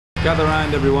Gather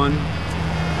round, everyone.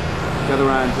 Gather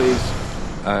round, please.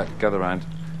 Gather round.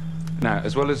 Now,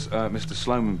 as well as Mr.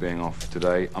 Sloman being off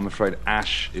today, I'm afraid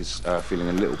Ash is feeling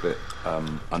a little bit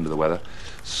under the weather.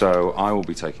 So I will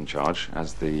be taking charge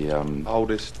as the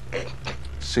oldest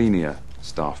senior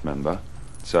staff member.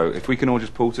 So if we can all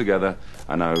just pull together,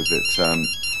 I know that...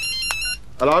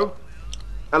 Hello?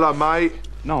 Hello, mate.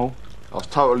 No. I was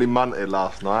totally munted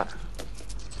last night.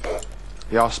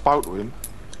 Yeah, I spoke to him.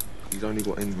 He's only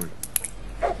got angry.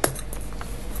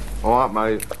 All right,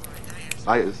 mate.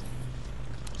 Laters.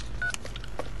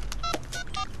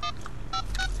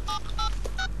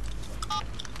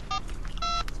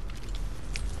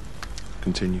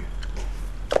 Continue.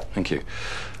 Thank you.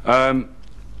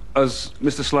 As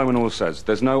Mr. Sloman always says,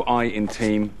 there's no I in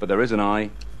team, but there is an I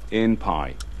in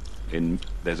pie.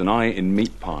 There's an I in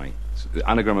meat pie. So the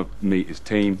anagram of meat is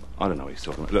team. I don't know what he's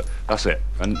talking about. Look, that's it.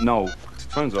 And no,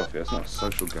 phone's off here. It's not a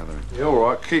social gathering. Yeah, all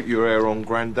right. Keep your hair on,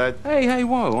 Grandad. Hey,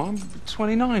 whoa. I'm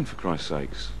 29, for Christ's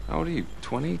sakes. How old are you?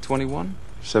 20, 21?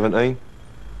 17.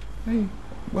 Hey,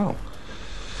 well.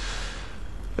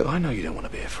 Look, I know you don't want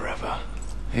to be here forever.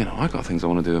 You know, I've got things I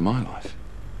want to do in my life.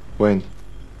 When?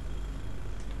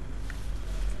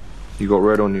 You got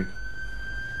red on you.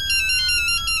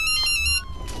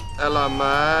 Hello,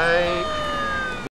 mate.